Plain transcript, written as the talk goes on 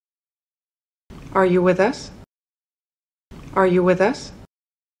Are you with us? Are you with us?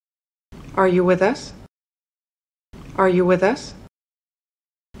 Are you with us? Are you with us?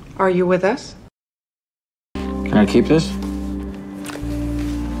 Are you with us? Can I keep this?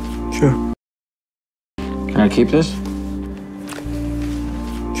 Sure. Can I keep this?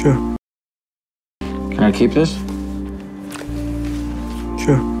 Sure. Can I keep this?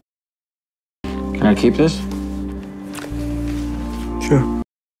 Sure. Can I keep this? Sure.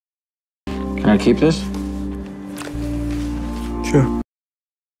 Can I keep this? Sure.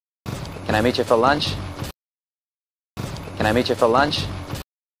 Can I meet you for lunch? Can I meet you for lunch?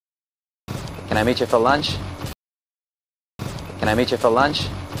 Can I meet you for lunch? Can I meet you for lunch?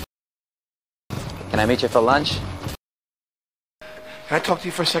 Can I meet you for lunch? Can I talk to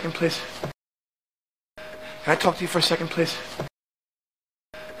you for a second, please? Can I talk to you for a second, please?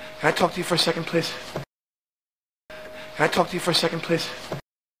 Can I talk to you for a second, please? Can I talk to you for a second, please?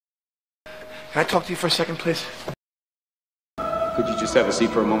 Can I talk to you for a second, please? Could you just have a seat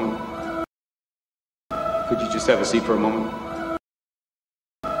for a moment? Could you just have a seat for a moment?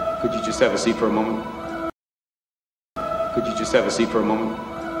 Could you just have a seat for a moment? Could you just have a seat for a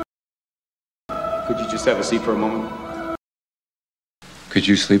moment? Could you just have a seat for a moment? Could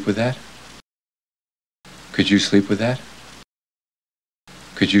you sleep with that? Could you sleep with that?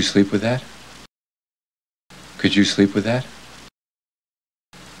 Could you sleep with that? Could you sleep with that?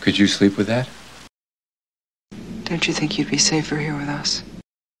 Could you sleep with that? Don't you think you'd be safer here with us?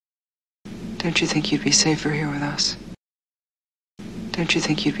 Don't you think you'd be safer here with us? Don't you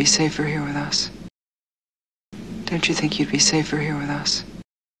think you'd be safer here with us? Don't you think you'd be safer here with us?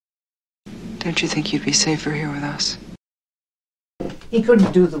 Don't you think you'd be safer here with us? He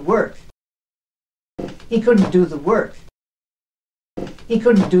couldn't do the work. He couldn't do the work. He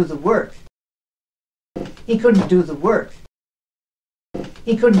couldn't do the work. He couldn't do the work.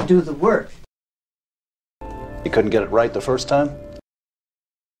 He couldn't do the work. He couldn't get it right the first time.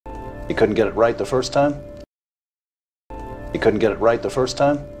 He couldn't get it right the first time. He couldn't get it right the first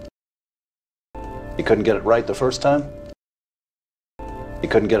time. He couldn't get it right the first time. He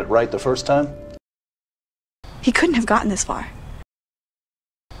couldn't get it right the first time. He couldn't have gotten this far.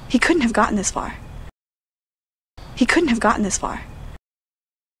 He couldn't have gotten this far. He couldn't have gotten this far.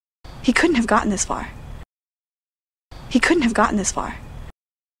 He couldn't have gotten this far. He couldn't have gotten this far.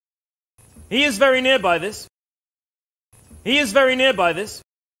 He is very nearby this. He is very nearby this.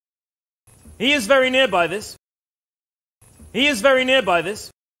 He is very nearby this. He is very nearby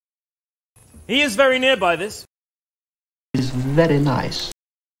this. He is very nearby this. It is very nice.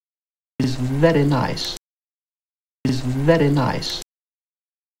 It is very nice. It is very nice.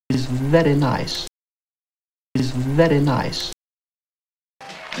 It is very nice. It is very nice.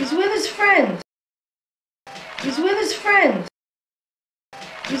 He's with his friend. He's with his friend.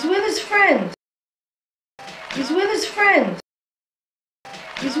 He's with his friend. He's with his friend.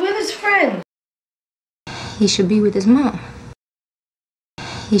 He's with his friend. He should be with his mom.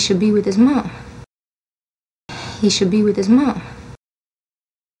 He should be with his mom. He should be with his mom.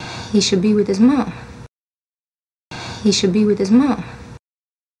 He should be with his mom. He should be with his mom.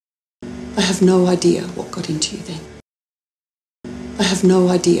 I have no idea what got into you then. I have no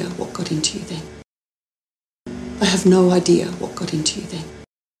idea what got into you then. I have no idea what got into you then.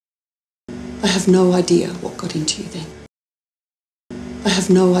 I have no idea what got into you then. I have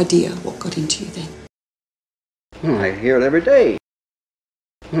no idea what got into you then. I hear it every day.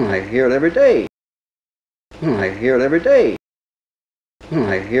 I hear it every day. I hear it every day.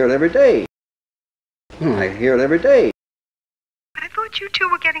 I hear it every day. I hear it every day. I thought you two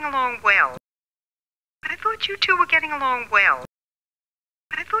were getting along well. I thought you two were getting along well.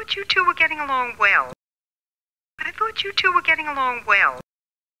 I thought you two were getting along well. I thought you two were getting along well.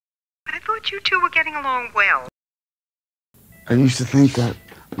 I thought you two were getting along well. I used to think that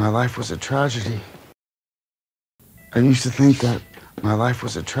my life was a tragedy. I used to think that my life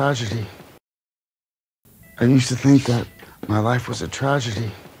was a tragedy. I used to think that my life was a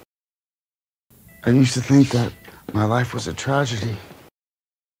tragedy. I used to think that my life was a tragedy.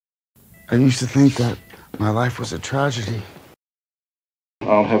 I used to think that my life was a tragedy.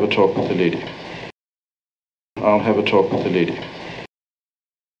 I'll have a talk with the lady. I'll have a talk with the lady.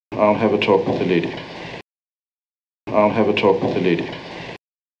 I'll have a talk with the lady. I'll have a talk with the lady.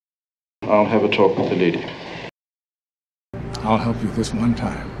 I'll have a talk with the lady. I'll help you this one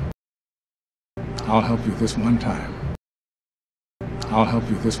time. I'll help you this one time. I'll help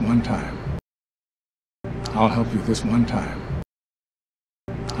you this one time. I'll help you this one time.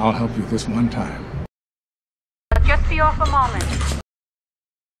 I'll help you this one time. Just be off a moment.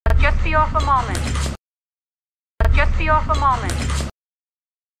 Just be off a moment. Just be off a moment.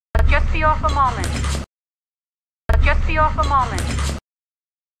 Just just be off a moment. Just be off a moment.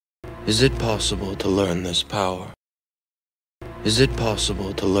 Is it possible to learn this power? Is it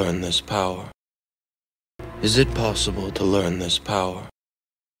possible to learn this power? Is it possible to learn this power?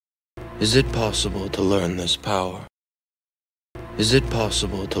 Is it possible to learn this power? Is it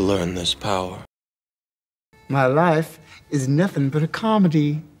possible to learn this power? My life is nothing but a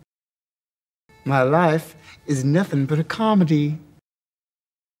comedy. My life is nothing but a comedy.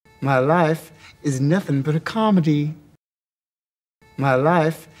 My life is nothing but a comedy. My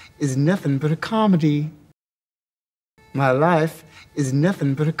life is nothing but a comedy. My life is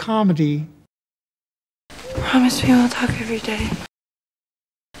nothing but a comedy. Promise me we'll talk every day.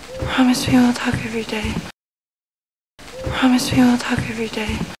 Promise me we'll talk every day. Promise me we'll talk every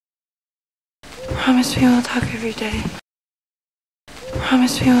day. Promise me we'll talk every day.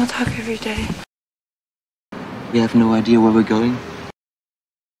 Promise me we'll talk every day. We have no idea where we're going.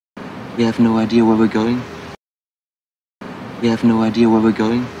 We have no idea where we're going. We have no idea where we're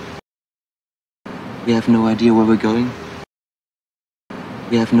going. We have no idea where we're going.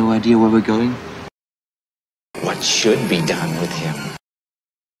 We have no idea where we're going. What should be done with him?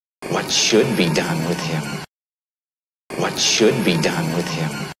 What should be done with him? What should be done with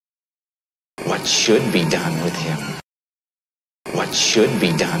him? What should be done with him? What should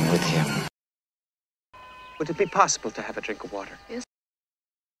be done with him? Would it be possible to have a drink of water? Yes.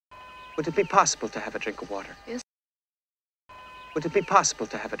 Would it be possible to have a drink of water? Yes. Would it be possible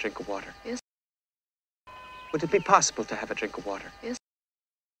to have a drink of water? Yes. Would it be possible to have a drink of water? Yes.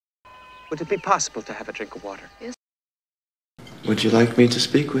 Would it be possible to have a drink of water? Yes. Would you like me to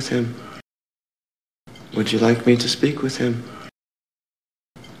speak with him? Would you like me to speak with him?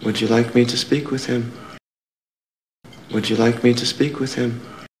 Would you like me to speak with him? Would you like me to speak with him?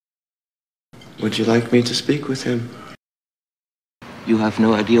 Would you like me to speak with him? You have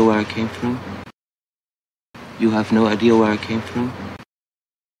no idea where I came from. You have no idea where I came from.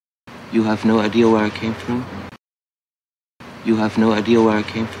 You have no idea where I came from. You have no idea where I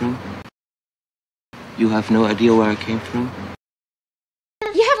came from. You have no idea where I came from.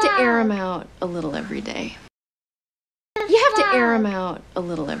 You have to air them out a little every day. You have to air them out a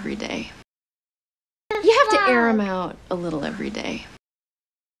little every day. You have to air them out a little every day.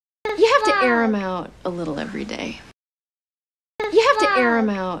 You have to air them out a little every day. You have to air them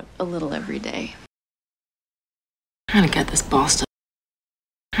out a little every day. Trying to get this Boston.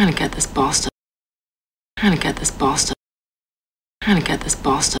 Trying to get this Boston. Trying to get this Boston. Trying to get this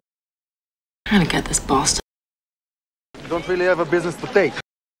Boston. Trying to get this Boston. You don't really have a business to take.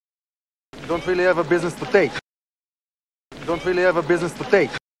 You don't really have a business to take. You don't really have a business to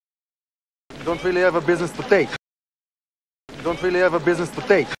take. You don't really have a business to take. You don't really have a business to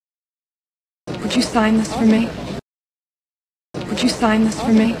take. Would you sign this for me? Would you sign this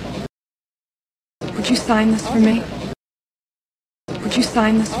for me? Would you sign this for me? Would you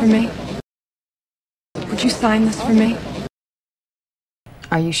sign this for me? Would you sign this for me?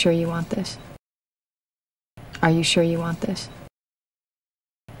 Are you sure you want this? Are you sure you want this?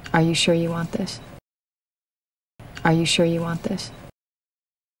 Are you sure you want this? Are you sure you want this?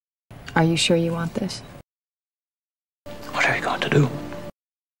 Are you sure you want this? What are you going to do?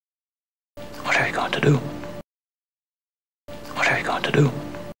 What are you going to do? What are you going to do?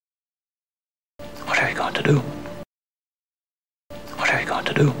 What are you going to do? What are you going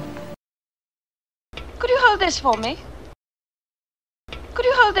to do? Could you hold this for me? Could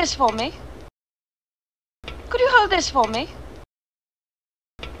you hold this for me? Could you hold this for me?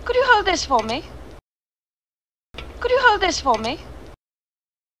 Could you hold this for me? Could you hold this for me?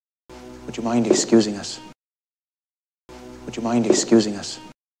 Would you mind excusing us? Would you mind excusing us?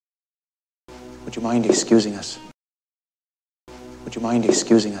 Would you mind excusing us? Would you mind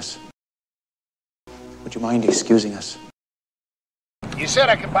excusing us? Would you mind excusing us? You said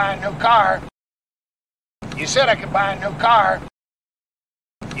I could buy a new car. You said I could buy a new car.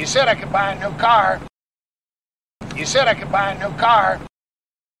 You said I could buy a new car. You said I could buy a new car.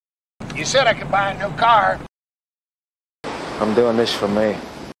 You said I could buy a new car. I'm doing this for me.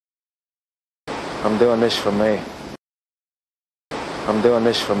 I'm doing this for me. I'm doing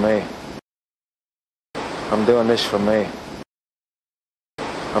this for me. I'm doing this for me.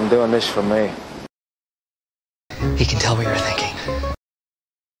 I'm doing this for me. He can tell what you're thinking.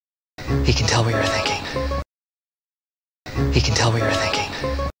 He can tell what you're thinking. He can tell what you're thinking.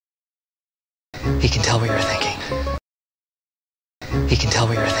 He can tell what you're thinking. He can tell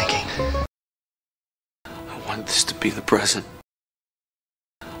what you're thinking. I want this to be the present.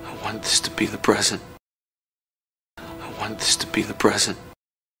 I want this to be the present. I want this to be the present.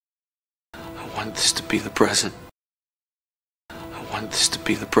 I want this to be the present. I want this to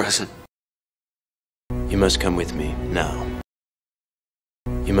be the present. You must come with me now.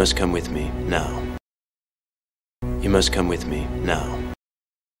 You must come with me now. You must come with me now.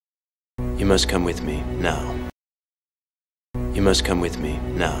 You must come with me now. You must come with me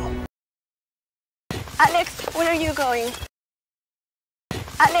now. Alex, where are you going?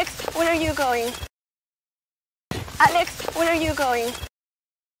 Alex, where are you going? Alex, where are you going?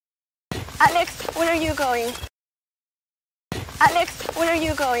 Alex, where are you going? Alex, where are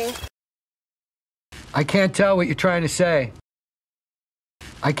you going? I can't tell what you're trying to say.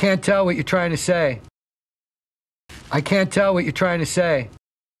 I can't tell what you're trying to say. I can't tell what you're trying to say.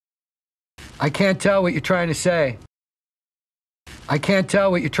 I can't tell what you're trying to say. I can't tell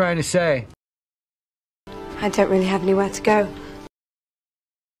what you're trying to say. I don't really have anywhere to go.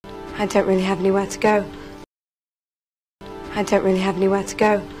 I don't really have anywhere to go. I don't really have anywhere to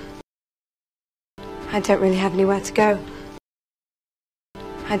go. I don't really have anywhere to go.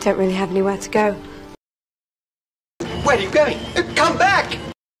 I don't really have anywhere to go. Where are you going? Come back!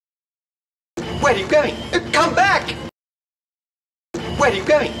 Where are you going? Come back! Where are you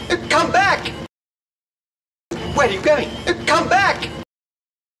going? Come back! Where are you going? Come back!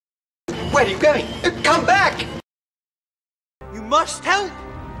 Where are you going? Come back! You must help!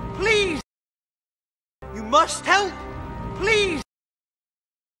 Please! You must help! Please!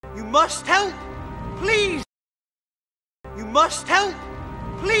 You must help! Please! You must help!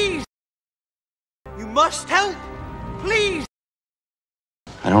 Please! You must help! Please!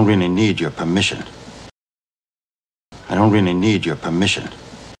 I don't really need your permission. I don't really need your permission.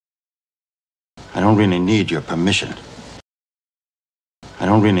 I don't really need your permission. I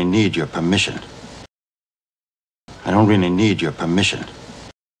don't really need your permission. I don't really need your permission.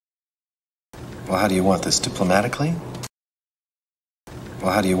 Well, how do you want this, diplomatically?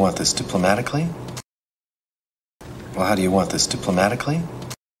 Well, how do you want this, diplomatically? Well, how do you want this, diplomatically?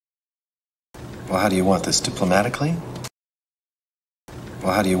 Well, how do you want this, diplomatically?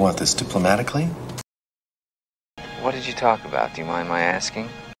 Well, how do you want this, diplomatically? What did you talk about? Do you mind my asking?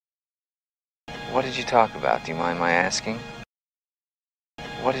 What did you talk about? Do you mind my asking?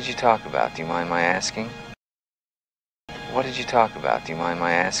 What did you talk about? Do you mind my asking? What did you talk about? Do you mind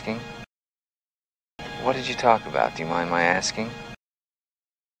my asking? What did you talk about? Do you mind my asking?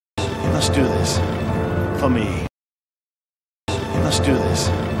 You must do this for me. You must do this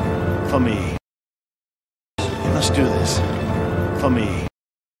for me. You must do this for me.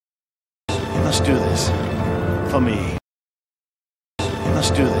 You must do this for me. You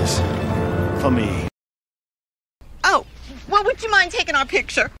must do this for me. Oh, well, would you mind taking our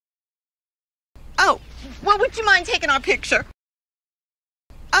picture? Oh, well, would you mind taking our picture?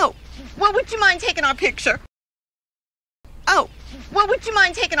 Oh, well, would you mind taking our picture? Oh, well, would you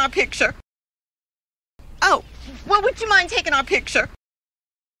mind taking our picture? Oh, well, would you mind taking our picture?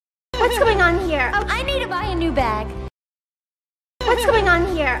 What's going on here? Oh, I need to buy a new bag. What's going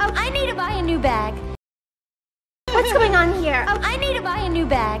on here? Oh, I need to buy a new bag. What's going on here? Oh, I need to buy a new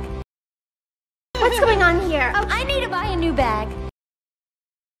bag. What's going on here? Oh, I need to buy a new bag.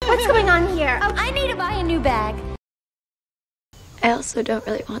 What's going on here? Oh, I need to buy a new bag. I also don't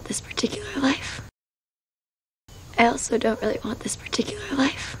really want this particular life. I also don't really want this particular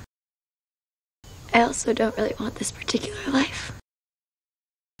life. I also don't really want this particular life.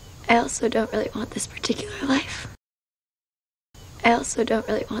 I also don't really want this particular life. I also don't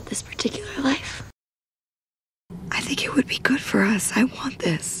really want this particular life. I think it would be good for us. I want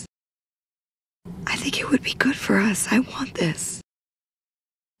this. I think it would be good for us. I want this.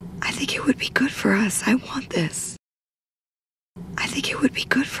 I think it would be good for us. I want this. I think it would be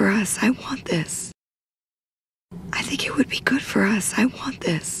good for us. I want this. I think it would be good for us. I want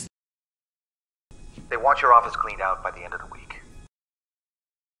this. They want your office cleaned out by the end of the week.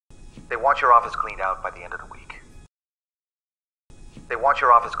 They want your office cleaned out by the end of the week. They want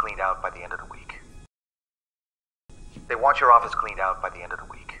your office cleaned out by the end of the week. They want your office cleaned out by the end of the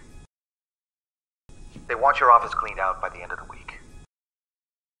week. They want your office cleaned out by the end of the week.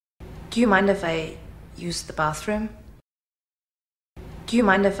 Do you mind if I use the bathroom? Do you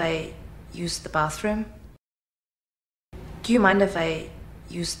mind if I use the bathroom? Do you mind if I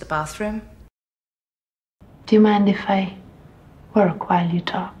use the bathroom? Do you mind if I work while you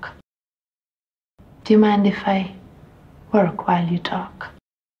talk? Do you mind if I work while you talk?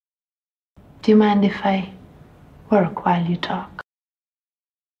 Do you mind if I work while you talk?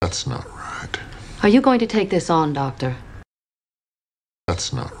 That's not right. Are you going to take this on, Doctor?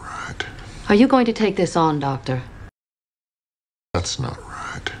 That's not right. Are you going to take this on, Doctor? That's not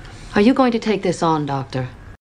right. Are you going to take this on, Doctor?